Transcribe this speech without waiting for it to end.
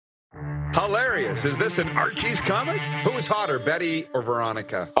Hilarious. Is this an Archie's comic? Who's hotter, Betty or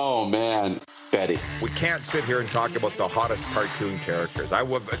Veronica? Oh, man, Betty. We can't sit here and talk about the hottest cartoon characters.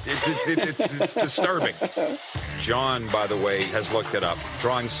 It's disturbing. John, by the way, has looked it up.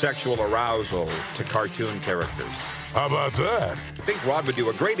 Drawing sexual arousal to cartoon characters. How about that? I think Rod would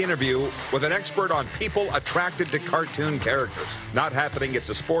do a great interview with an expert on people attracted to cartoon characters. Not happening. It's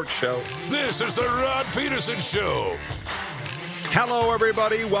a sports show. This is the Rod Peterson Show. Hello,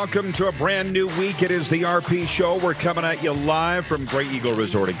 everybody. Welcome to a brand new week. It is the RP Show. We're coming at you live from Grey Eagle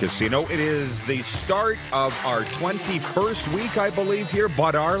Resort and Casino. It is the start of our 21st week, I believe, here,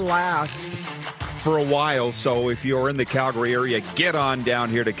 but our last for a while. So if you're in the Calgary area, get on down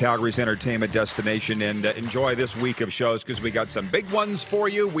here to Calgary's entertainment destination and enjoy this week of shows because we got some big ones for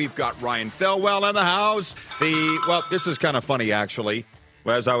you. We've got Ryan Thelwell in the house. Well, this is kind of funny, actually.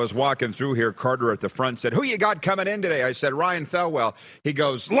 As I was walking through here, Carter at the front said, "Who you got coming in today?" I said, "Ryan Thelwell." He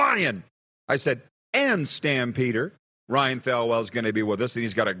goes, "Lion." I said, "And Stampeder." Ryan Thelwell's going to be with us.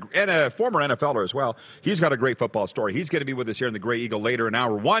 He's got a former NFLer as well. He's got a great football story. He's going to be with us here in the Grey Eagle later in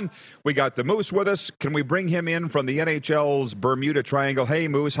hour one. We got the Moose with us. Can we bring him in from the NHL's Bermuda Triangle? Hey,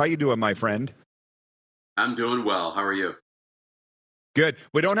 Moose, how you doing, my friend? I'm doing well. How are you? Good.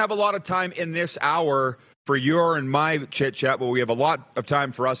 We don't have a lot of time in this hour for your and my chit-chat, but we have a lot of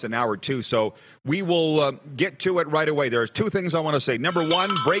time for us in hour two, so we will get to it right away. There's two things I want to say. Number one,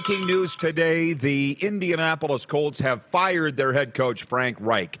 breaking news today, the Indianapolis Colts have fired their head coach, Frank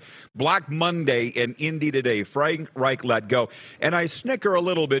Reich. Black Monday in Indy today. Frank Reich let go. And I snicker a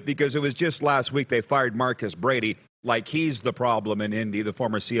little bit because it was just last week they fired Marcus Brady, like he's the problem in Indy, the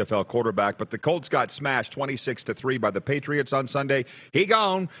former CFL quarterback. But the Colts got smashed 26-3 by the Patriots on Sunday. He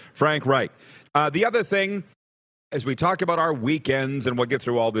gone, Frank Reich. The other thing, as we talk about our weekends, and we'll get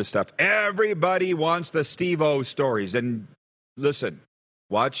through all this stuff, everybody wants the Steve-O stories. And listen,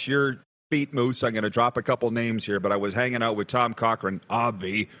 watch your feet, Moose. I'm going to drop a couple names here, but I was hanging out with Tom Cochran,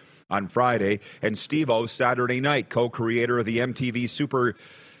 Obvi, on Friday, and Steve-O Saturday night, co-creator of the MTV Super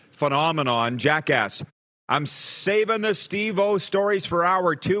phenomenon, Jackass. I'm saving the Steve-O stories for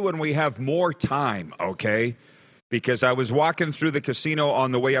hour two when we have more time, okay? Because I was walking through the casino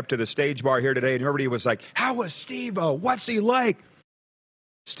on the way up to the stage bar here today, and everybody was like, "How was Steve-O? What's he like?"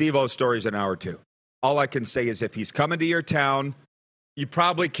 Steve-O stories in hour two. All I can say is if he's coming to your town, you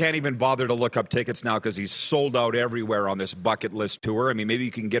probably can't even bother to look up tickets now because he's sold out everywhere on this bucket list tour. I mean, maybe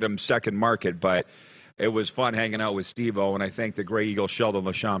you can get him second market, but it was fun hanging out with Steve-O, and I thank the Grey Eagle Sheldon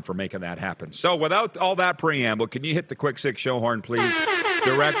Lacham for making that happen. So without all that preamble, can you hit the quick six show horn, please?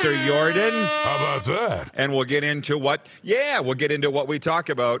 Director Jordan. How about that? And we'll get into what we talk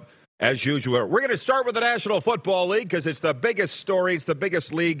about as usual. We're going to start with the National Football League because it's the biggest story. It's the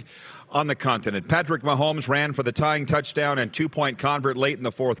biggest league on the continent. Patrick Mahomes ran for the tying touchdown and two-point convert late in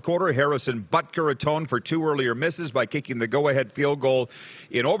the fourth quarter. Harrison Butker atoned for two earlier misses by kicking the go-ahead field goal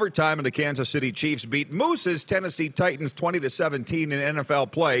in overtime, and the Kansas City Chiefs beat Moose's Tennessee Titans 20-17 in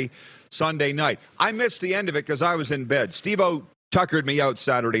NFL play Sunday night. I missed the end of it because I was in bed. Steve-O tuckered me out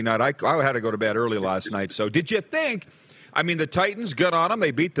Saturday night. I had to go to bed early last night. So did you think, I mean, the Titans, good on them.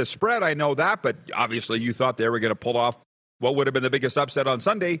 They beat the spread. I know that. But obviously you thought they were going to pull off what would have been the biggest upset on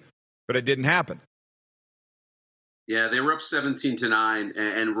Sunday, but it didn't happen. Yeah, they were up 17-9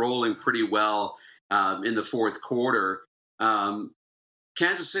 and rolling pretty well in the fourth quarter.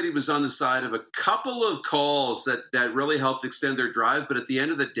 Kansas City was on the side of a couple of calls that really helped extend their drive. But at the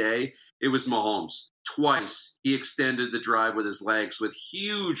end of the day, it was Mahomes. Twice he extended the drive with his legs with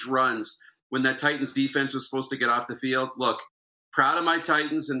huge runs when that Titans defense was supposed to get off the field. Look, proud of my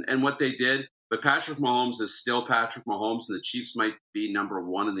Titans and what they did, but Patrick Mahomes is still Patrick Mahomes, and the Chiefs might be number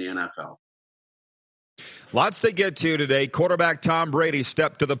one in the NFL. Lots to get to today. Quarterback Tom Brady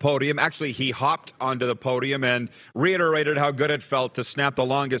stepped to the podium. Actually, he hopped onto the podium and reiterated how good it felt to snap the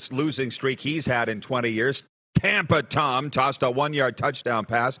longest losing streak he's had in 20 years. Tampa Tom tossed a 1-yard touchdown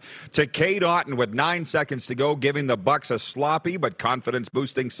pass to Cade Otton with 9 seconds to go, giving the Bucs a sloppy but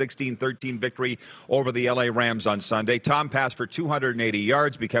confidence-boosting 16-13 victory over the LA Rams on Sunday. Tom passed for 280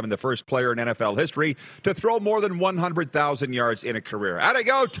 yards, becoming the first player in NFL history to throw more than 100,000 yards in a career. How'd it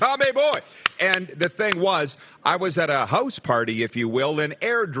go, Tommy boy? And the thing was, I was at a house party, if you will, in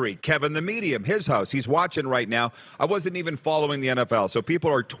Airdrie, Kevin the Medium, his house. He's watching right now. I wasn't even following the NFL, so people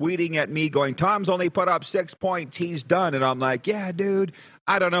are tweeting at me going, Tom's only put up 6 points, he's done. And I'm like, yeah, dude,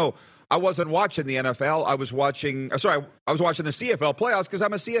 I don't know. I wasn't watching the NFL. I was watching the CFL playoffs because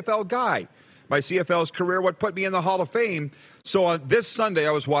I'm a CFL guy. My CFL's career, what put me in the Hall of Fame. So on this Sunday,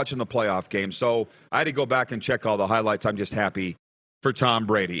 I was watching the playoff game. So I had to go back and check all the highlights. I'm just happy for Tom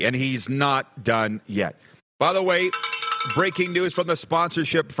Brady, and he's not done yet. By the way, Breaking news from the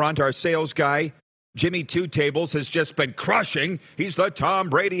sponsorship front. Our sales guy, Jimmy Two Tables, has just been crushing. He's the Tom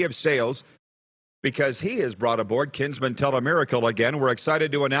Brady of sales because he has brought aboard Kinsman Telemiracle again. We're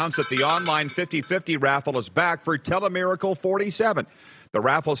excited to announce that the online 50-50 raffle is back for Telemiracle 47. The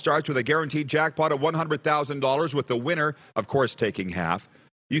raffle starts with a guaranteed jackpot of $100,000 with the winner, of course, taking half.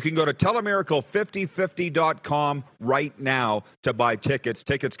 You can go to telemiracle5050.com right now to buy tickets.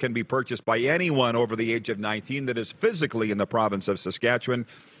 Tickets can be purchased by anyone over the age of 19 that is physically in the province of Saskatchewan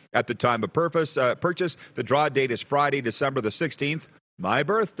at the time of purchase. The draw date is Friday, December the 16th, my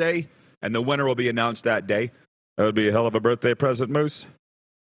birthday, and the winner will be announced that day. That would be a hell of a birthday present, Moose.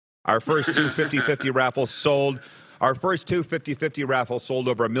 Our first two 50-50 raffles sold. Our first two 50-50 raffles sold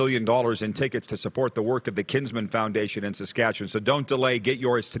over $1 million in tickets to support the work of the Kinsman Foundation in Saskatchewan. So don't delay. Get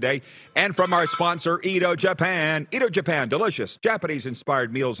yours today. And from our sponsor, Ito Japan. Ito Japan, delicious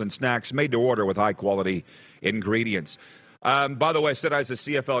Japanese-inspired meals and snacks made to order with high-quality ingredients. By the way, I said I was a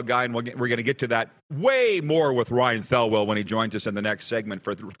CFL guy, and we're going to get to that way more with Ryan Thelwell when he joins us in the next segment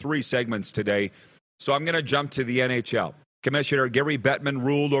for three segments today. So I'm going to jump to the NHL. Commissioner Gary Bettman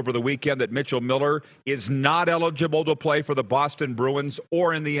ruled over the weekend that Mitchell Miller is not eligible to play for the Boston Bruins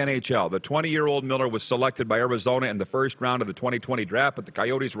or in the NHL. The 20-year-old Miller was selected by Arizona in the first round of the 2020 draft, but the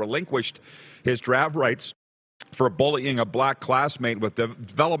Coyotes relinquished his draft rights for bullying a black classmate with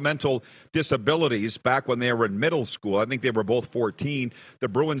developmental disabilities back when they were in middle school. I think they were both 14. The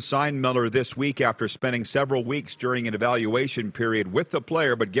Bruins signed Miller this week after spending several weeks during an evaluation period with the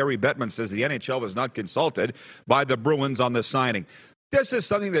player, but Gary Bettman says the NHL was not consulted by the Bruins on the signing. This is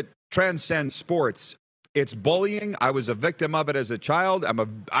something that transcends sports. It's bullying. I was a victim of it as a child.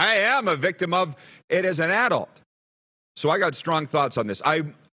 I am a victim of it as an adult. So I got strong thoughts on this.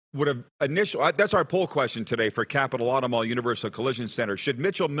 That's our poll question today for Capital Automall Universal Collision Center. Should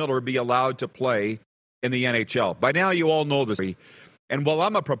Mitchell Miller be allowed to play in the NHL? By now, you all know this. And while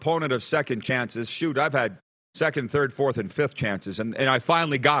I'm a proponent of second chances, I've had second, third, fourth, and fifth chances, and I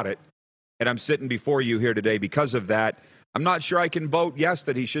finally got it, and I'm sitting before you here today because of that. I'm not sure I can vote yes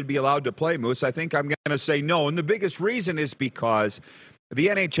that he should be allowed to play, Moose. I think I'm going to say no, and the biggest reason is because the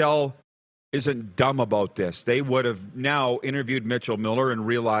NHL isn't dumb about this. They would have now interviewed Mitchell Miller and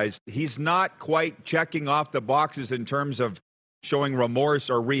realized he's not quite checking off the boxes in terms of showing remorse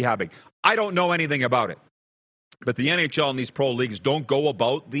or rehabbing. I don't know anything about it. But the NHL and these pro leagues don't go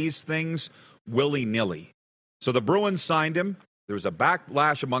about these things willy-nilly. So the Bruins signed him. There was a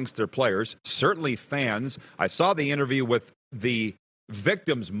backlash amongst their players, certainly fans. I saw the interview with the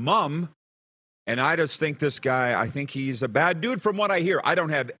victim's mom, and I just think this guy, I think he's a bad dude from what I hear. I don't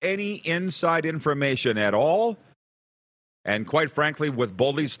have any inside information at all. And quite frankly, with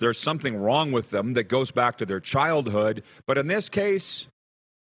bullies, there's something wrong with them that goes back to their childhood. But in this case,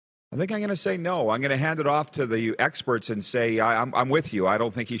 I think I'm going to say no. I'm going to hand it off to the experts and say, I'm with you. I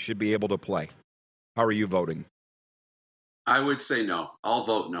don't think he should be able to play. How are you voting? I would say no. I'll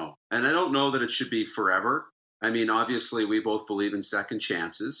vote no. And I don't know that it should be forever. I mean, obviously, we both believe in second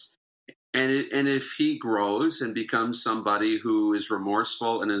chances. And if he grows and becomes somebody who is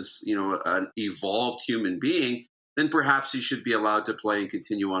remorseful and is, an evolved human being, then perhaps he should be allowed to play and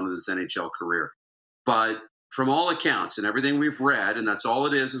continue on with his NHL career. But from all accounts and everything we've read, and that's all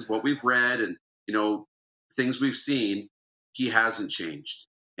it is what we've read and, things we've seen, he hasn't changed.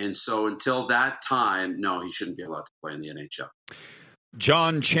 And so until that time, no, he shouldn't be allowed to play in the NHL.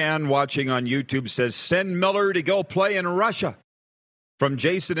 John Chan watching on YouTube says, send Miller to go play in Russia. From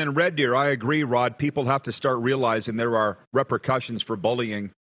Jason and Red Deer, I agree, Rod. People have to start realizing there are repercussions for bullying,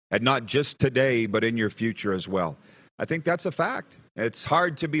 and not just today, but in your future as well. I think that's a fact. It's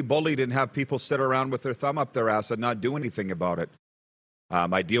hard to be bullied and have people sit around with their thumb up their ass and not do anything about it.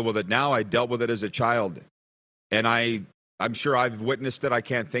 I deal with it now. I dealt with it as a child. And I'm sure I've witnessed it. I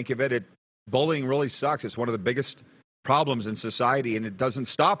can't think of it. Bullying really sucks. It's one of the biggest problems in society, and it doesn't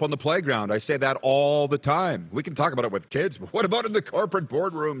stop on the playground. I say that all the time. We can talk about it with kids, but what about in the corporate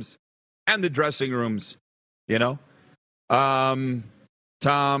boardrooms and the dressing rooms? Todd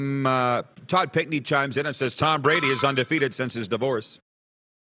Pinkney chimes in and says Tom Brady is undefeated since his divorce.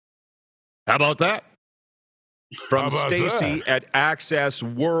 How about that? From Stacy at Access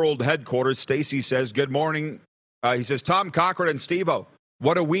World Headquarters, Stacy says, good morning. He says, Tom Cochran and Steve-O,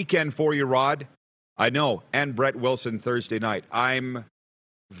 what a weekend for you, Rod. I know, and Brett Wilson Thursday night. I'm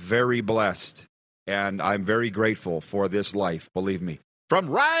very blessed, and I'm very grateful for this life, believe me. From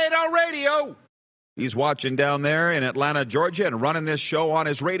Rhino Radio, he's watching down there in Atlanta, Georgia, and running this show on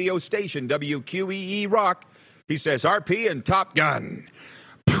his radio station, WQEE Rock. He says, RP and Top Gun.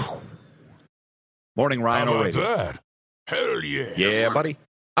 Morning, Rhino Radio. How about that? Hell yeah. Yeah, buddy.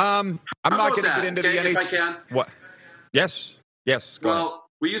 I'm not going to get into the if I can. What? Yes. Yes. Go ahead. Well,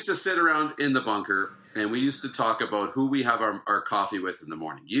 we used to sit around in the bunker and we used to talk about who we have our coffee with in the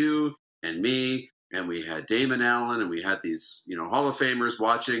morning. You and me, and we had Damon Allen, and we had these, Hall of Famers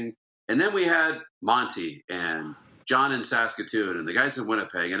watching. And then we had Monty and John in Saskatoon and the guys in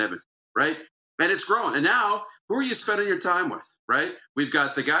Winnipeg and Edmonton, right? And it's grown. And now, who are you spending your time with, right? We've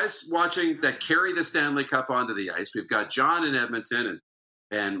got the guys watching that carry the Stanley Cup onto the ice. We've got John in Edmonton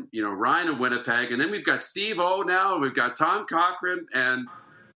and Ryan in Winnipeg. And then we've got Steve O now, and we've got Tom Cochran, and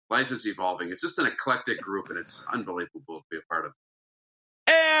life is evolving. It's just an eclectic group, and it's unbelievable to be a part of.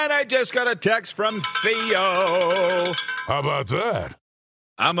 And I just got a text from Theo. How about that?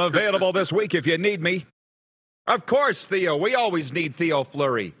 I'm available this week if you need me. Of course, Theo. We always need Theo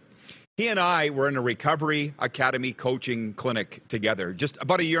Fleury. He and I were in a Recovery Academy coaching clinic together just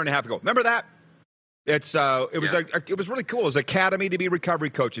about a year and a half ago. Remember that? It was really cool. It was Academy to be recovery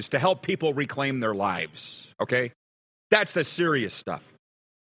coaches to help people reclaim their lives. Okay? That's the serious stuff.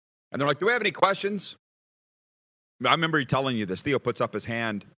 And they're like, do we have any questions? I remember telling you this. Theo puts up his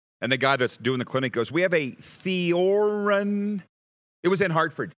hand, and the guy that's doing the clinic goes, we have a Theorin. It was in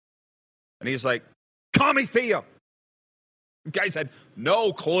Hartford. And he's like, call me Theo. The guys had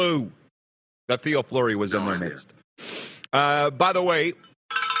no clue that Theo Fleury was in their midst. By the way,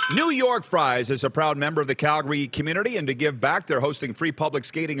 New York Fries is a proud member of the Calgary community, and to give back, they're hosting free public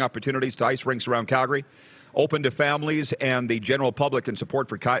skating opportunities to ice rinks around Calgary. Open to families and the general public in support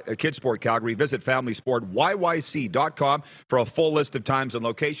for Kids Sport Calgary. Visit FamilySportYYC.com for a full list of times and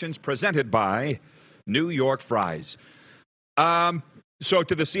locations presented by New York Fries. So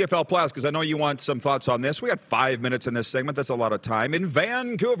to the CFL playoffs, because I know you want some thoughts on this. We got 5 minutes in this segment. That's a lot of time. In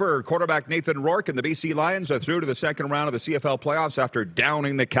Vancouver, quarterback Nathan Rourke and the BC Lions are through to the second round of the CFL playoffs after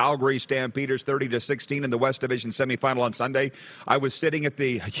downing the Calgary Stampeders 30-16 in the West Division semifinal on Sunday. I was sitting at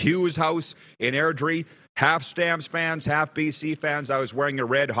the Hughes House in Airdrie. Half Stamps fans, half BC fans. I was wearing a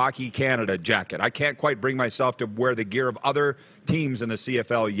red Hockey Canada jacket. I can't quite bring myself to wear the gear of other teams in the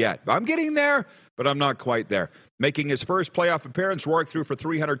CFL yet. I'm getting there, but I'm not quite there. Making his first playoff appearance, Rourke threw for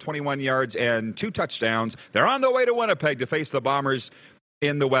 321 yards and 2 touchdowns. They're on their way to Winnipeg to face the Bombers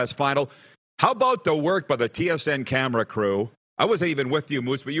in the West Final. How about the work by the TSN camera crew? I wasn't even with you,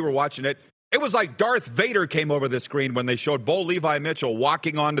 Moose, but you were watching it. It was like Darth Vader came over the screen when they showed Bo Levi Mitchell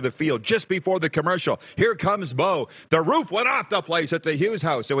walking onto the field just before the commercial. Here comes Bo. The roof went off the place at the Hughes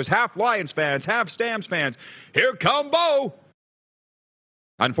House. It was half Lions fans, half Stamps fans. Here come Bo.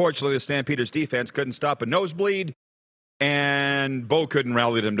 Unfortunately, the Stampeders defense couldn't stop a nosebleed, and Bo couldn't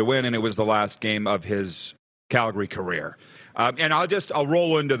rally them to win, and it was the last game of his Calgary career. And I'll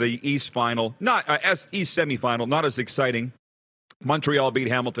roll into the East final, East semifinal, not as exciting. Montreal beat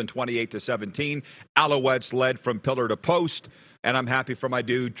Hamilton 28-17. Alouettes led from pillar to post, and I'm happy for my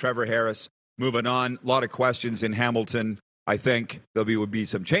dude, Trevor Harris. Moving on, a lot of questions in Hamilton. I think would be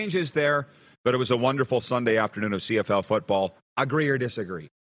some changes there, but it was a wonderful Sunday afternoon of CFL football. Agree or disagree?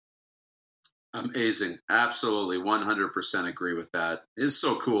 Amazing. Absolutely. 100% agree with that. It's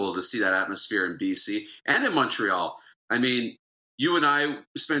so cool to see that atmosphere in BC and in Montreal. I mean, you and I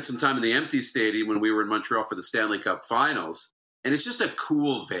spent some time in the empty stadium when we were in Montreal for the Stanley Cup Finals. And it's just a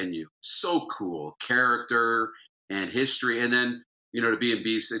cool venue. So cool. Character and history. And then, to be in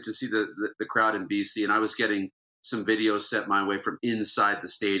BC, to see the crowd in BC. And I was getting some videos sent my way from inside the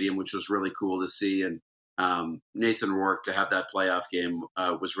stadium, which was really cool to see. And Nathan Rourke, to have that playoff game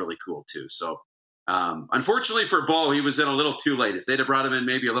was really cool too. So unfortunately for Bo, he was in a little too late. If they'd have brought him in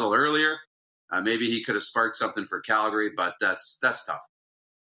maybe a little earlier, maybe he could have sparked something for Calgary, but that's tough.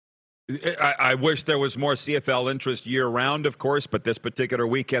 I wish there was more CFL interest year-round, of course, but this particular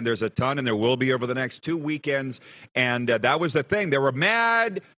weekend there's a ton, and there will be over the next 2 weekends. And that was the thing. They were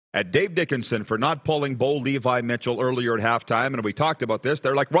mad at Dave Dickinson for not pulling Bo Levi Mitchell earlier at halftime, and we talked about this.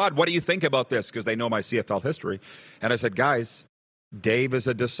 They're like, Rod, what do you think about this? Because they know my CFL history. And I said, guys, Dave is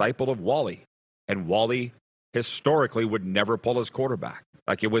a disciple of Wally, and Wally historically would never pull his quarterback.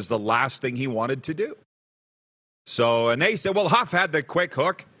 Like, it was the last thing he wanted to do. So, and they said, well, Huff had the quick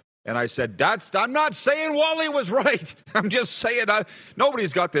hook. And I said, I'm not saying Wally was right. I'm just saying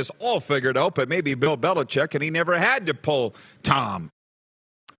nobody's got this all figured out, but maybe Bill Belichick, and he never had to pull Tom.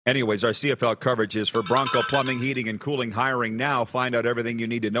 Anyways, our CFL coverage is for Bronco Plumbing, Heating, and Cooling Hiring now. Find out everything you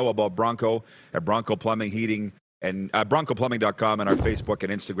need to know about Bronco at Bronco Plumbing, Heating, and BroncoPlumbing.com and our Facebook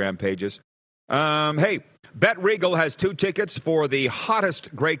and Instagram pages. Hey, Bet Regal has 2 tickets for the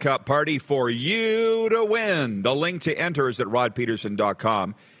hottest Grey Cup party for you to win. The link to enter is at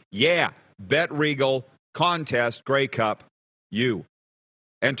rodpeterson.com. Yeah, Bet Regal, contest, Grey Cup, you.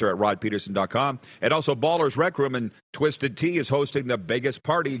 Enter at rodpeterson.com. And also Ballers Rec Room and Twisted Tea is hosting the biggest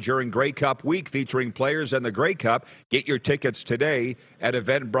party during Grey Cup week featuring players and the Grey Cup. Get your tickets today at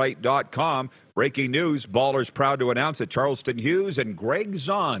eventbrite.com. Breaking news, Ballers proud to announce that Charleston Hughes and Greg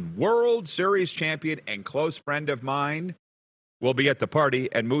Zahn, World Series champion and close friend of mine, will be at the party.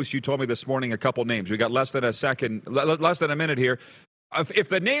 And Moose, you told me this morning a couple names. We got less than a minute here. If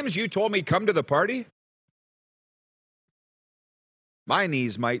the names you told me come to the party, my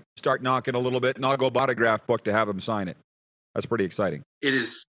knees might start knocking a little bit, and I'll go autograph book to have them sign it. That's pretty exciting. It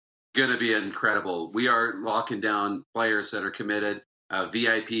is going to be incredible. We are locking down players that are committed,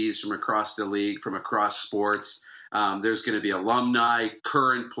 VIPs from across the league, from across sports. There's going to be alumni,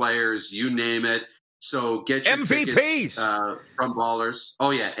 current players, you name it. So get your MVPs tickets from Ballers.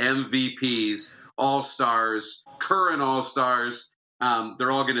 Oh, yeah, MVPs, All-Stars, current All-Stars.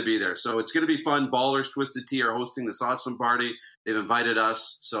 They're all going to be there. So it's going to be fun. Ballers Twisted Tea are hosting this awesome party. They've invited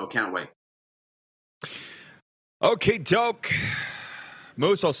us, so can't wait. Okay, doke.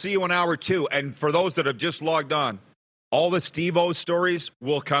 Moose, I'll see you in hour 2. And for those that have just logged on, all the Steve-O stories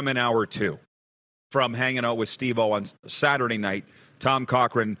will come in hour 2. From hanging out with Steve-O on Saturday night, Tom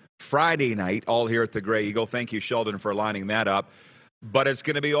Cochran Friday night, all here at the Grey Eagle. Thank you, Sheldon, for lining that up. But it's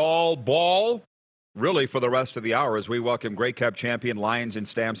going to be all ball, really, for the rest of the hour as we welcome Grey Cup champion, Lions and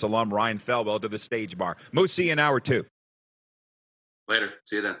Stamps alum Ryan Thelwell to the stage bar. Moose, see you in hour 2. Later.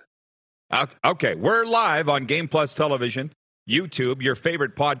 See you then. Okay, we're live on Game Plus Television, YouTube, your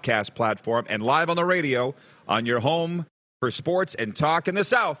favorite podcast platform, and live on the radio on your home for sports and talk in the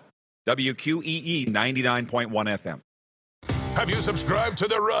South, WQEE 99.1 FM. Have you subscribed to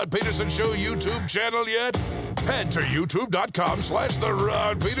the Rod Peterson Show YouTube channel yet? Head to youtube.com/The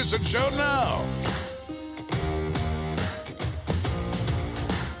Rod Peterson Show now.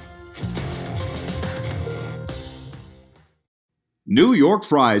 New York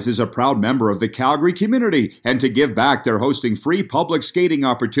Fries is a proud member of the Calgary community, and to give back, they're hosting free public skating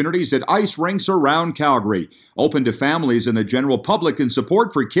opportunities at ice rinks around Calgary. Open to families and the general public in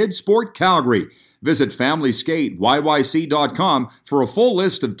support for Kids Sport Calgary. Visit FamilySkateYYC.com for a full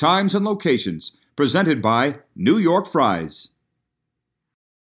list of times and locations. Presented by New York Fries.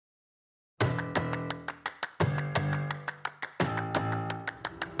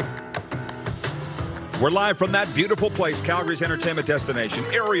 We're live from that beautiful place, Calgary's entertainment destination.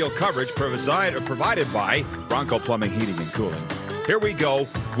 Aerial coverage provided by Bronco Plumbing, Heating, and Cooling. Here we go.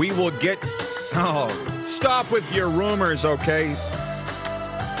 We will get... Oh, stop with your rumors, okay?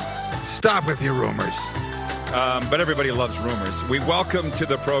 Stop with your rumors. But everybody loves rumors. We welcome to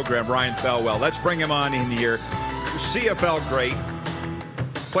the program Ryan Thelwell. Let's bring him on in here. CFL great.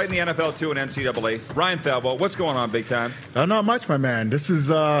 Played in the NFL too and NCAA. Ryan Thelwell, what's going on, big time? Not much, my man. This is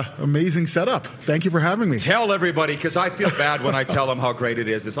amazing setup. Thank you for having me. Tell everybody, because I feel bad when I tell them how great it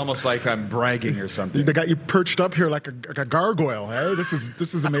is. It's almost like I'm bragging or something. They got you perched up here like a gargoyle. Hey, this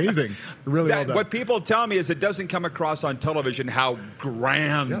is amazing. Really well done. What people tell me is it doesn't come across on television how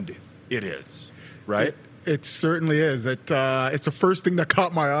grand it is, right? It certainly is. It's the first thing that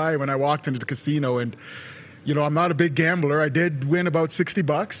caught my eye when I walked into the casino. And you know, I'm not a big gambler. I did win about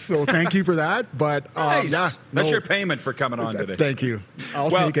 $60, so thank you for that. But nice. That's your payment for coming on today. Thank you.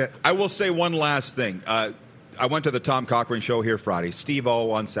 I'll take it. I will say one last thing. I went to the Tom Cochran show here Friday. Steve-O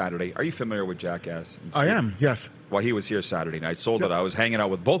on Saturday. Are you familiar with Jackass? I am, yes. Well, he was here Saturday night. Sold it. I was hanging out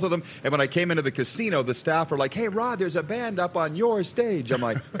with both of them. And when I came into the casino, the staff were like, "Hey, Rod, there's a band up on your stage." I'm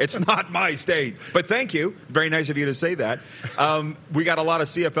like, "It's not my stage." But thank you. Very nice of you to say that. We got a lot of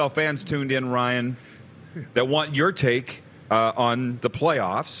CFL fans tuned in, Ryan, that want your take on the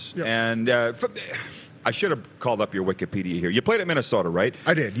playoffs. Yep. And I should have called up your Wikipedia here. You played at Minnesota, right?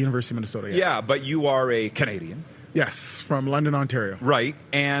 I did, University of Minnesota, yes. Yeah, but you are a Canadian. Yes, from London, Ontario. Right,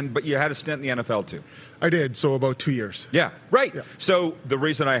 but you had a stint in the NFL too. I did, so about 2 years. Yeah, right. Yeah. So the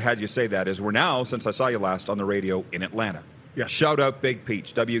reason I had you say that is we're now, since I saw you last, on the radio in Atlanta. Yes. Shout out Big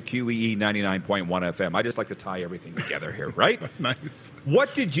Peach, WQEE 99.1 FM. I just like to tie everything together here, right? Nice.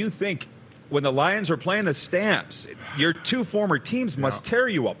 What did you think when the Lions were playing the Stamps? Your two former teams must tear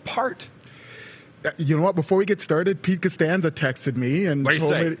you apart. You know what? Before we get started, Pete Costanza texted me and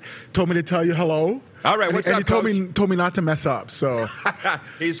told me to tell you hello. All right, what's up, he told me not to mess up. So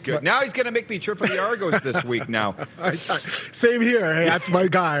he's good. Now he's going to make me cheer for the Argos this week. Now, same here. Hey, that's my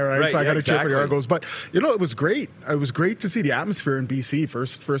guy, right? So I got to cheer for the Argos. But you know, it was great. It was great to see the atmosphere in BC.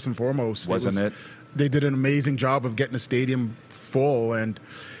 First and foremost, wasn't it? They did an amazing job of getting the stadium full, and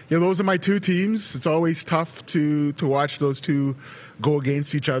you know, those are my two teams. It's always tough to watch those two go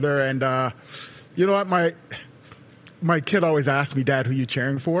against each other. And you know what, my kid always asks me, "Dad, who you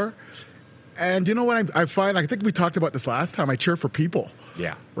cheering for?" And you know what I find? I think we talked about this last time. I cheer for people.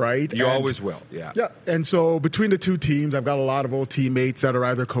 Yeah. Right? You always will. Yeah. Yeah. And so between the two teams, I've got a lot of old teammates that are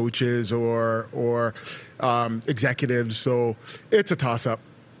either coaches or executives. So it's a toss-up.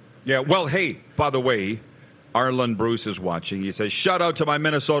 Yeah. Well, hey, by the way, Arlen Bruce is watching. He says, shout out to my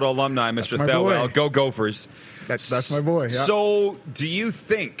Minnesota alumni, Mr. Thelwell. Go Gophers. That's my boy. Yeah. So do you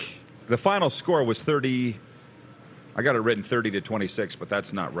think the final score was 30? I got it written 30-26, but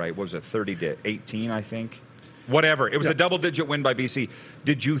that's not right. What was it, 30-18, I think? Whatever. It was a double-digit win by BC.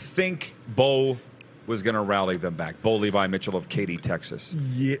 Did you think Bo was going to rally them back? Bo Levi Mitchell of Katy, Texas.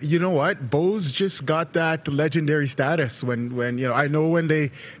 Yeah, you know what? Bo's just got that legendary status. When you know, I know when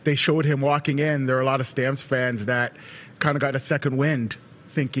they showed him walking in, there are a lot of Stamps fans that kind of got a second wind,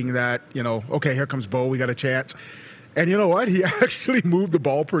 thinking that, you know, okay, here comes Bo, we got a chance. And you know what? He actually moved the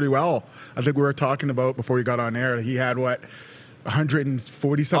ball pretty well. I think we were talking about before we got on air. He had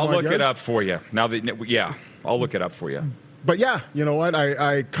 140 some I'll look yards? it up for you. Now that I'll look it up for you. But yeah, you know what?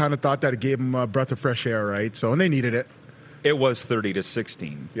 I kind of thought that it gave him a breath of fresh air, right? So, and they needed it. It was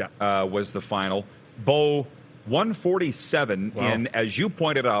 30-16. Yeah. Was the final. Bo 147 in, as you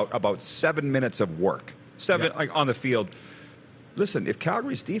pointed out, about 7 minutes of work. Like on the field. Listen, if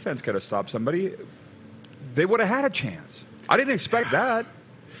Calgary's defense could have stopped somebody, they would have had a chance. I didn't expect that.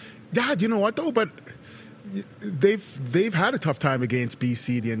 Yeah, you know what though? But they've had a tough time against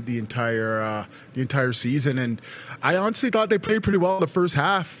BC the entire season, and I honestly thought they played pretty well the first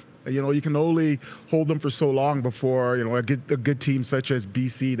half. You know, you can only hold them for so long before, you know, a good team such as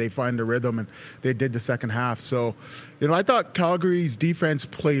BC, they find a rhythm, and they did the second half. So, you know, I thought Calgary's defense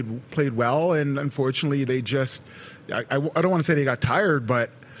played well, and unfortunately they just I don't want to say they got tired, but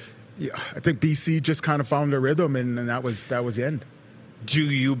yeah, I think BC just kind of found a rhythm, and that was the end. Do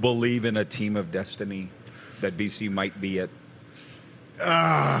you believe in a team of destiny that BC might be it?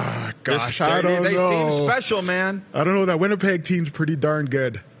 Gosh, I don't know. They seem special, man. I don't know. That Winnipeg team's pretty darn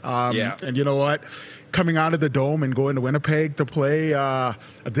good. And you know what? Coming out of the Dome and going to Winnipeg to play at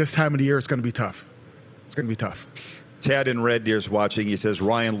this time of the year, it's going to be tough. It's going to be tough. Ted in Red Deer's watching. He says,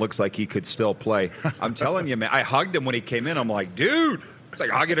 Ryan looks like he could still play. I'm telling you, man. I hugged him when he came in. I'm like, dude. It's like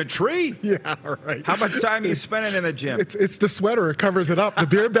hugging a tree. Yeah, right. How much time are you spending in the gym? It's the sweater. It covers it up. The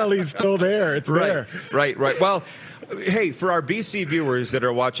beer belly's still there. It's there. Right. Well, hey, for our BC viewers that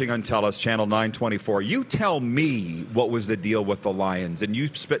are watching on TELUS, Channel 924, you tell me what was the deal with the Lions. And you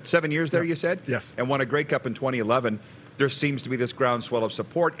spent 7 years there, you said? Yes. And won a Grey Cup in 2011. There seems to be this groundswell of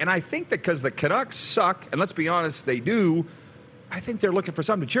support. And I think that because the Canucks suck, and let's be honest, they do, I think they're looking for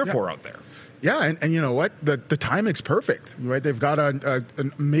something to cheer for out there. Yeah, and you know what? The timing's perfect, right? They've got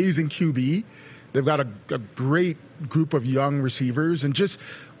an amazing QB. They've got a great group of young receivers, and just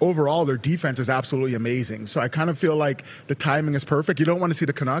overall, their defense is absolutely amazing. So I kind of feel like the timing is perfect. You don't want to see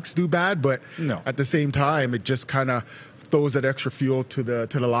the Canucks do bad, but at the same time, it just kind of throws that extra fuel to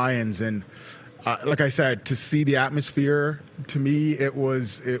the Lions. And like I said, to see the atmosphere, to me, it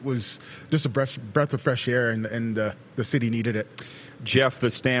was just a breath of fresh air, and the city needed it. Jeff, the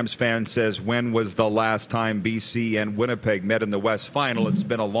Stamps fan, says, when was the last time BC and Winnipeg met in the West Final? It's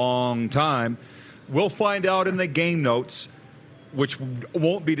been a long time. We'll find out in the game notes, which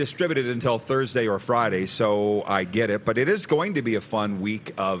won't be distributed until Thursday or Friday, so I get it. But it is going to be a fun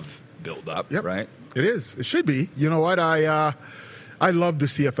week of build-up, right? It is. It should be. You know what? I love the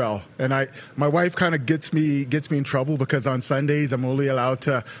CFL, and my wife kind of gets me in trouble because on Sundays I'm only allowed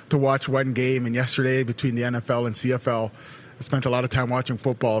to watch one game, and yesterday between the NFL and CFL, I spent a lot of time watching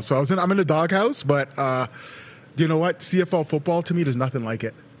football. So I'm in the doghouse, but you know what? CFL football, to me, there's nothing like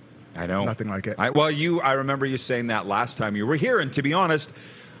it. I know. Nothing like it. I remember you saying that last time you were here, and to be honest,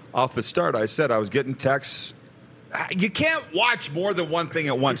 off the start, I said I was getting texts. You can't watch more than one thing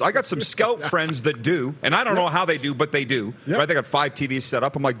at once. I got some scout friends that do, and I don't know how they do, but they do. Yep. Right? They got 5 TVs set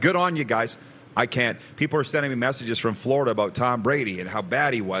up. I'm like, good on you guys. I can't. People are sending me messages from Florida about Tom Brady and how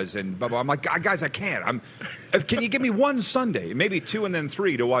bad he was, and blah, blah. I'm like, guys, I can't. Can you give me one Sunday, maybe 2 and then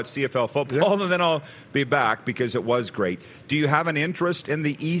 3 to watch CFL football, and then I'll be back because it was great. Do you have an interest in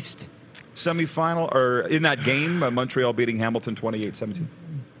the East semifinal or in that game, Montreal beating Hamilton 28-17?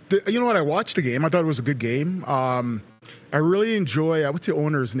 You know what? I watched the game. I thought it was a good game. I really enjoy, what's the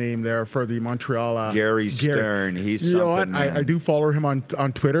owner's name there for the Montreal? Gary Stern. He's you something. know what? I do follow him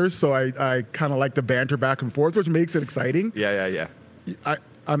on Twitter, so I kind of like the banter back and forth, which makes it exciting. Yeah.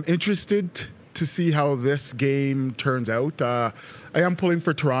 I'm interested to see how this game turns out. I am pulling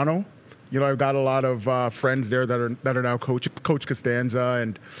for Toronto. You know, I've got a lot of friends there that are now Coach Costanza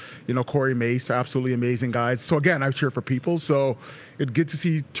and, you know, Corey Mace, absolutely amazing guys. So again, I cheer for people. So it'd be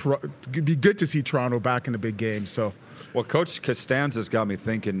good to see Toronto back in the big game. So, well, Coach Costanza's got me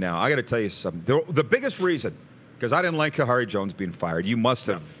thinking now. I got to tell you something. The biggest reason Because I didn't like Kahari Jones being fired. You must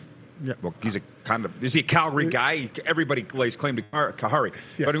have. Yeah. Well, is he a Calgary guy? Everybody lays claim to Kahari. Yes.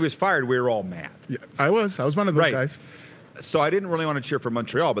 But when he was fired, we were all mad. Yeah, I was one of those guys. So I didn't really want to cheer for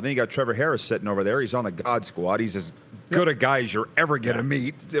Montreal, but then you got Trevor Harris sitting over there. He's on the God squad. He's as good a guy as you're ever going to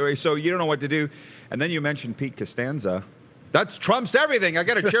meet. So you don't know what to do. And then you mentioned Pete Costanza. That trumps everything. I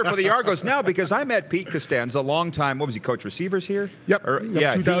got to cheer for the Argos now because I met Pete Costanza a long time. What was he, coach receivers here? Yep.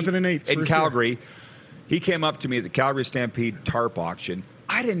 2008. In Calgary. He came up to me at the Calgary Stampede tarp auction.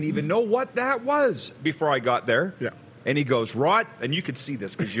 I didn't even know what that was before I got there. Yeah. And he goes, Rod, and you could see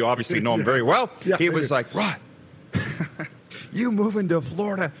this because you obviously know him very well. Yes, he was like, Rod, you moving to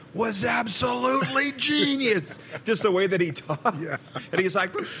Florida was absolutely genius. Just the way that he talked. Yes. And he's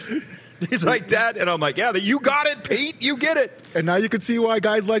like that. And I'm like, yeah, you got it, Pete. You get it. And now you can see why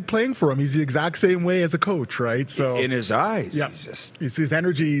guys like playing for him. He's the exact same way as a coach, right? So in his eyes. Yeah. His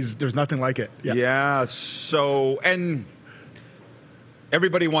energies, there's nothing like it. Yeah. So, and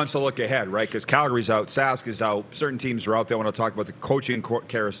everybody wants to look ahead, right? Because Calgary's out, Sask is out. Certain teams are out. They want to talk about the coaching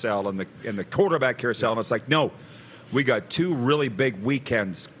carousel and the quarterback carousel. And it's like, no, we got 2 really big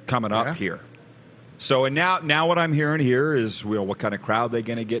weekends coming up here. So, and now what I'm hearing here is, what kind of crowd they're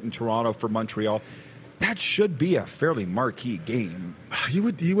going to get in Toronto for Montreal. That should be a fairly marquee game. You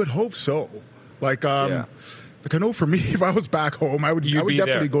would hope so. Like I know for me, if I was back home, I would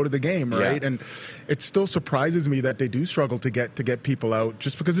definitely go to the game, right? And it still surprises me that they do struggle to get people out,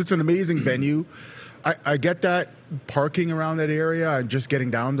 just because it's an amazing venue. I get that parking around that area and just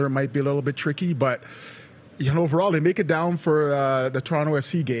getting down there might be a little bit tricky, but overall they make it down for the Toronto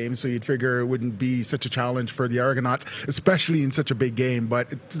FC game, so you'd figure it wouldn't be such a challenge for the Argonauts, especially in such a big game.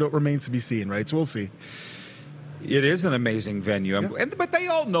 But it still remains to be seen, right? So we'll see. It is an amazing venue, but they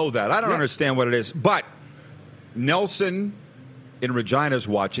all know that. I don't understand what it is, but. Nelson in Regina's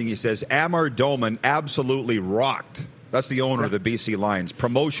watching. He says, Amar Doman absolutely rocked. That's the owner of the BC Lions.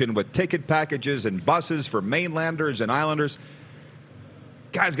 Promotion with ticket packages and buses for mainlanders and islanders.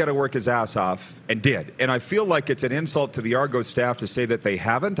 Guy's got to work his ass off, and did. And I feel like it's an insult to the Argos staff to say that they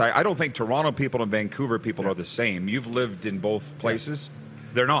haven't. I don't think Toronto people and Vancouver people are the same. You've lived in both places.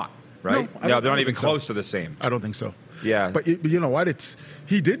 They're not, right? No, they're not even close to the same. I don't think so. Yeah, but you know what?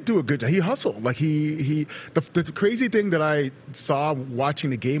 He did do a good job. He hustled. Like the crazy thing that I saw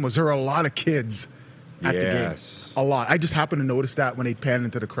watching the game was there were a lot of kids at the game. A lot. I just happened to notice that when he panned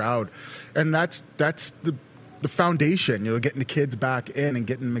into the crowd, and that's the foundation. Getting the kids back in and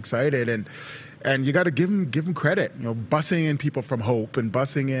getting them excited, and you got to give them credit. Bussing in people from Hope and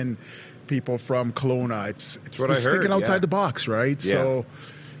bussing in people from Kelowna. It's what I heard. Thinking outside the box, right? Yeah. So.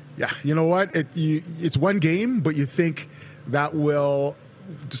 Yeah, you know what? It's one game, but you think that will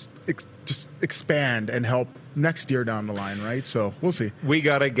just expand and help next year down the line, right? So we'll see. We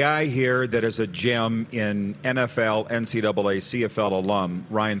got a guy here that is a gem in NFL, NCAA, CFL alum,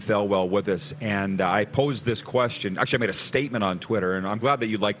 Ryan Thelwell, with us. And I posed this question. Actually, I made a statement on Twitter, and I'm glad that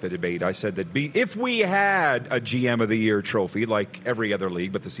you liked the debate. I said that if we had a GM of the Year trophy, like every other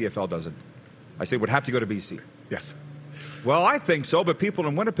league, but the CFL doesn't, I said it would have to go to BC. Yes. Well, I think so, but people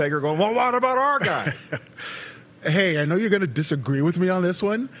in Winnipeg are going, well, what about our guy? Hey, I know you're going to disagree with me on this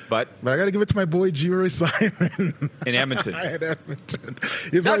one, but I got to give it to my boy G. Simon in Edmonton. In Edmonton,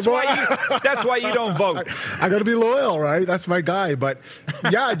 that's why you don't vote. I got to be loyal, right? That's my guy. But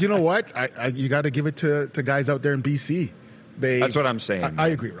yeah, you know what? You got to give it to guys out there in BC. That's what I'm saying. I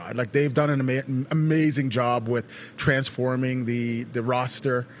agree, Rod. Like they've done an amazing job with transforming the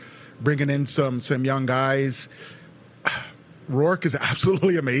roster, bringing in some young guys. Rourke is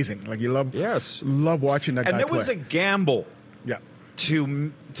absolutely amazing. Like you love watching that guy play. And there was a gamble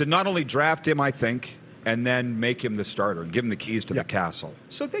to not only draft him, I think, and then make him the starter and give him the keys to the castle.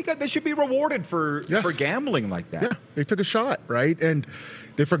 So they should be rewarded for gambling like that. Yeah, they took a shot, right? And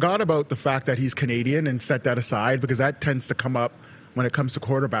they forgot about the fact that he's Canadian and set that aside, because that tends to come up when it comes to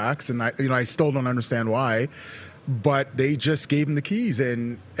quarterbacks, and I still don't understand why. But they just gave him the keys,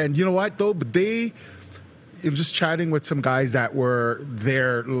 and you know what though? But I'm just chatting with some guys that were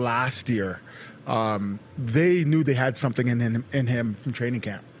there last year. They knew they had something in him from training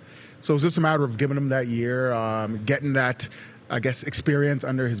camp. So it was just a matter of giving him that year, getting that, I guess, experience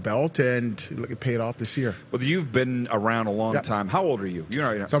under his belt, and it paid off this year. Well, you've been around a long time. How old are you?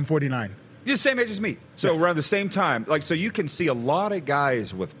 So I'm 49. You're the same age as me. So around the same time. So you can see a lot of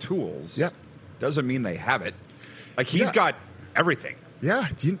guys with tools. Yeah. Doesn't mean they have it. Like he's got everything. Yeah.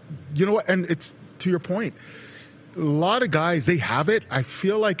 You know what? And it's to your point. A lot of guys, they have it. I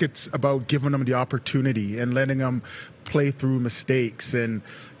feel like it's about giving them the opportunity and letting them play through mistakes. And,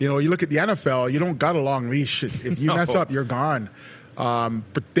 you look at the NFL, you don't got a long leash. If you mess up, you're gone.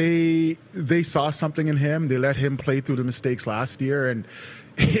 But they saw something in him. They let him play through the mistakes last year, and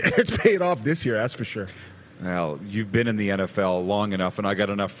it's paid off this year, that's for sure. Well, you've been in the NFL long enough, and I got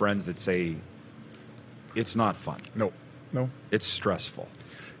enough friends that say it's not fun. No. It's stressful.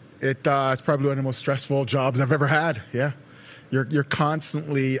 It's probably one of the most stressful jobs I've ever had. Yeah. You're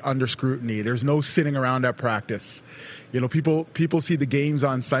constantly under scrutiny. There's no sitting around at practice. People see the games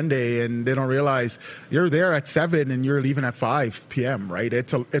on Sunday and they don't realize you're there at 7 and you're leaving at 5 p.m., right?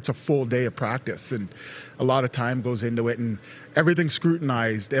 It's a full day of practice, and a lot of time goes into it, and everything's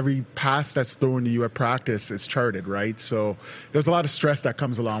scrutinized. Every pass that's thrown to you at practice is charted, right? So there's a lot of stress that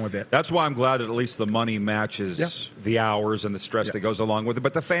comes along with it. That's why I'm glad that at least the money matches the hours and the stress that goes along with it.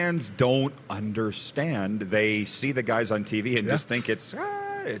 But the fans don't understand. They see the guys on TV and just think it's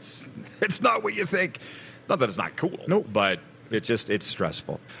not what you think. Not that it's not cool, but it's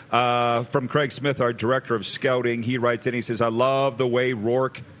stressful. From Craig Smith, our director of scouting, he writes in, he says, I love the way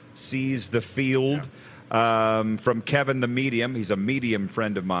Rourke sees the field. From Kevin the Medium, he's a medium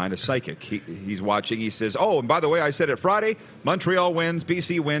friend of mine, a psychic. He's watching. He says, oh, and by the way, I said it Friday, Montreal wins,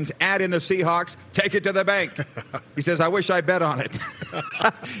 BC wins, add in the Seahawks, take it to the bank. He says, I wish I bet on it.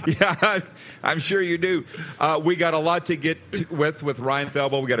 Yeah, I'm sure you do. We got a lot to get with Ryan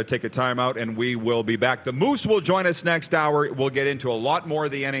Thelwell. We got to take a timeout, and we will be back. The Moose will join us next hour. We'll get into a lot more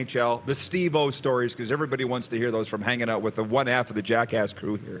of the NHL, the Steve-O stories, because everybody wants to hear those from hanging out with the one half of the Jackass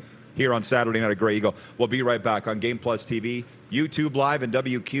crew here on Saturday Night at Grey Eagle. We'll be right back on Game Plus TV, YouTube Live, and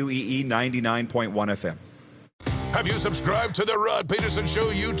WQEE 99.1 FM. Have you subscribed to the Rod Peterson Show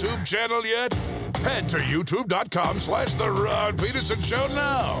YouTube channel yet? Head to youtube.com/The Rod Peterson Show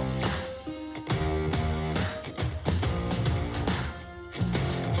now.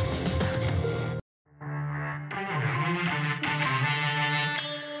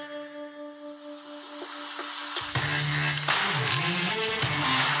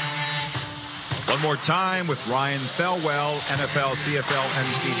 One more time with Ryan Thelwell, NFL, CFL,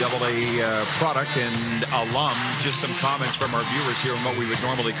 NCAA product and alum. Just some comments from our viewers here on what we would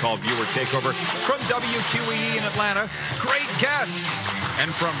normally call viewer takeover. From WQEE in Atlanta, great guest. And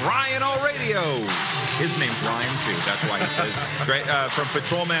from Ryan O Radio, his name's Ryan too, that's why he says great. From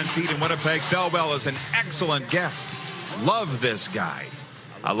Patrolman Pete in Winnipeg, Thelwell is an excellent guest. Love this guy.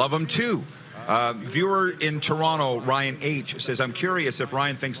 I love him too. Viewer in Toronto, Ryan H., says, I'm curious if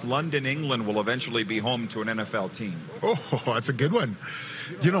Ryan thinks London, England will eventually be home to an NFL team. Oh, that's a good one.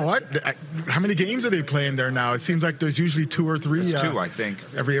 You know what? How many games are they playing there now? It seems like there's usually 2 or 3. It's 2, I think.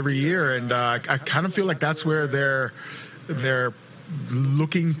 Every year. And I kind of feel like that's where they're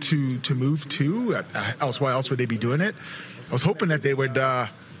looking to move to. Why else would they be doing it? I was hoping that they would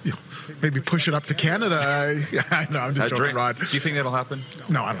maybe push it up to Canada. I know, I'm just joking, Rod. Do you think that'll happen?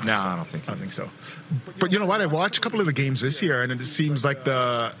 No, I don't think so. I don't think so. But you know what? I watched a couple of the games this year, and it seems like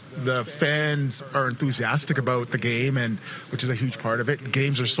the fans are enthusiastic about the game, and which is a huge part of it.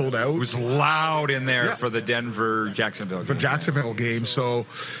 Games are sold out. It was loud in there for the Denver-Jacksonville game. For Jacksonville game. So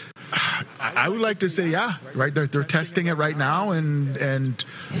I would like to say, right? They're testing it right now, and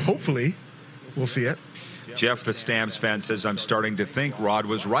hopefully we'll see it. Jeff, the Stamps fan, says, I'm starting to think Rod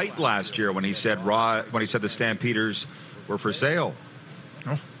was right last year when he said the Stampeders were for sale.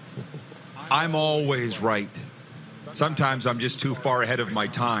 Oh. I'm always right. Sometimes I'm just too far ahead of my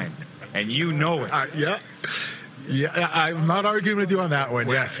time, and you know it. Yeah, I'm not arguing with you on that one.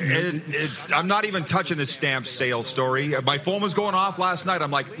 Yes. I'm not even touching the Stamps sale story. My phone was going off last night.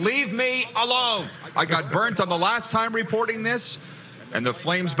 I'm like, leave me alone. I got burnt on the last time reporting this. And the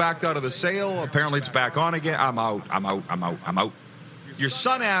Flames backed out of the sale. Apparently it's back on again. I'm out. Your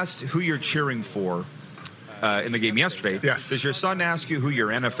son asked who you're cheering for in the game yesterday. Yes. Does your son ask you who your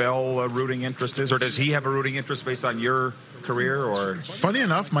NFL rooting interest is? Or does he have a rooting interest based on your career? Or funny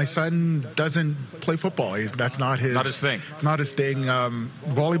enough, my son doesn't play football. That's not his thing. Not his thing.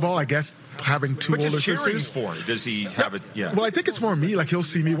 Volleyball, I guess, having two older sisters. For? Does he have it? Yeah. Well, I think it's more me. Like, he'll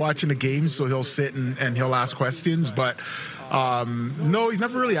see me watching the game, so he'll sit and he'll ask questions. But no, he's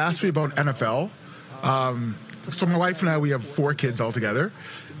never really asked me about NFL. So my wife and I, we have 4 kids altogether.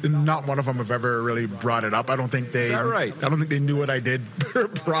 Not one of them have ever really brought it up. I don't think they. Is that right? I don't think they knew what I did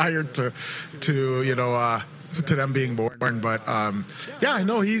prior to them being born. But I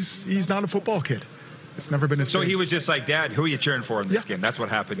know he's not a football kid. It's never been his So thing. He was just like, Dad, who are you cheering for in this game? That's what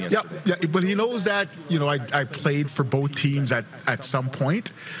happened yesterday. Yeah, but he knows that, I played for both teams at some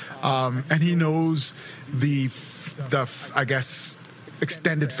point. And he knows the I guess,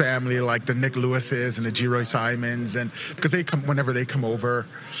 extended family, like the Nick Lewises and the G. Roy Simons, and because whenever they come over,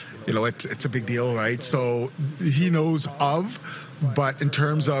 it's a big deal, right? So he knows of, but in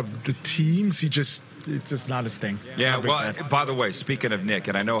terms of the teams, he just it's just not his thing. Yeah, Not a big well, fan. by the way, speaking of Nick,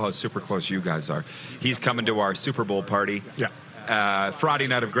 and I know how super close you guys are, he's coming to our Super Bowl party. Yeah. Friday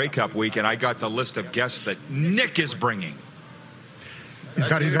night of Grey Cup week, and I got the list of guests that Nick is bringing. He's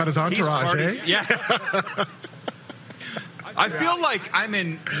got his entourage, eh? Yeah. I feel like I'm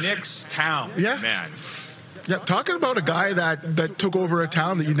in Nick's town, man. Yeah, talking about a guy that took over a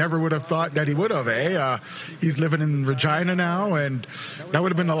town that you never would have thought that he would have, eh? He's living in Regina now, and that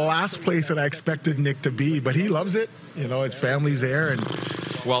would have been the last place that I expected Nick to be, but he loves it. You know, his family's there. And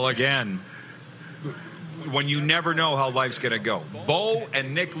well, again, when you never know how life's going to go. Bo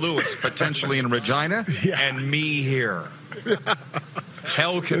and Nick Lewis potentially in Regina, and me here.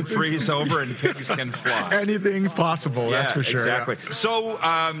 Hell can freeze over and pigs can fly. Anything's possible, that's for sure. Exactly. Yeah.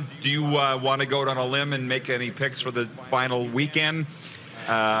 So, do you want to go on a limb and make any picks for the final weekend?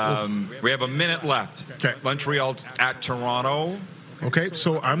 We have a minute left. Okay. Montreal at Toronto. Okay,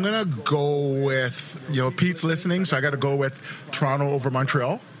 so I'm going to go with, Pete's listening, so I got to go with Toronto over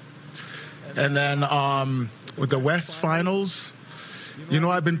Montreal. And then with the West Finals,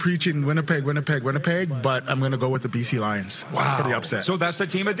 I've been preaching Winnipeg, but I'm going to go with the BC Lions for the upset. So that's the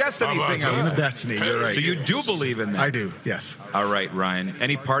team of destiny thing. Team of destiny, you're right. So you do believe in that? I do, yes. All right, Ryan.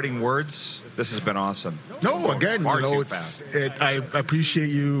 Any parting words? This has been awesome. No, again, I appreciate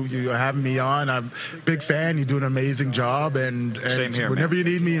you having me on. I'm a big fan. You do an amazing job, and Same here, whenever man.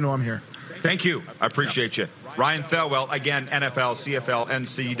 you need me, I'm here. Thank you. I appreciate you. Ryan Thelwell, again, NFL, CFL,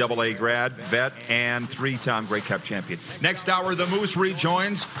 NCAA grad, vet, and 3-time Grey Cup champion. Next hour, the Moose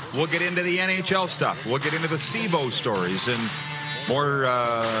rejoins. We'll get into the NHL stuff. We'll get into the Steve-O stories and more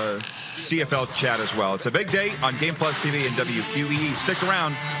CFL chat as well. It's a big day on Game Plus TV and WQEE. Stick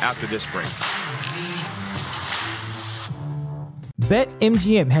around after this break.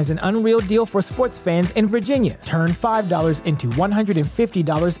 BetMGM has an unreal deal for sports fans in Virginia. Turn $5 into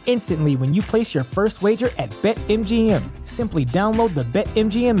 $150 instantly when you place your first wager at BetMGM. Simply download the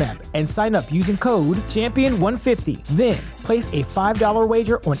BetMGM app and sign up using code Champion150. Then, place a $5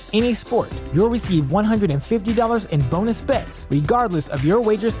 wager on any sport. You'll receive $150 in bonus bets, regardless of your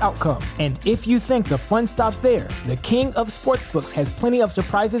wager's outcome. And if you think the fun stops there, the King of Sportsbooks has plenty of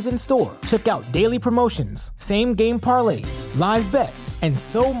surprises in store. Check out daily promotions, same-game parlays, live bets, and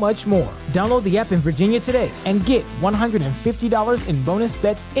so much more. Download the app in Virginia today and get $150 in bonus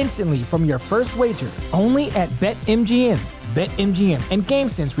bets instantly from your first wager. Only at BetMGM. BetMGM and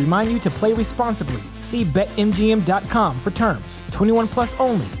GameSense remind you to play responsibly. See BetMGM.com for terms. 21 plus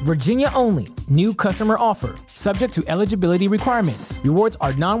only. Virginia only. New customer offer. Subject to eligibility requirements. Rewards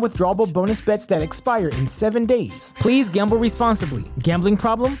are non-withdrawable bonus bets that expire in 7 days. Please gamble responsibly. Gambling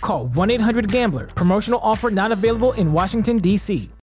problem? Call 1-800-GAMBLER. Promotional offer not available in Washington, D.C.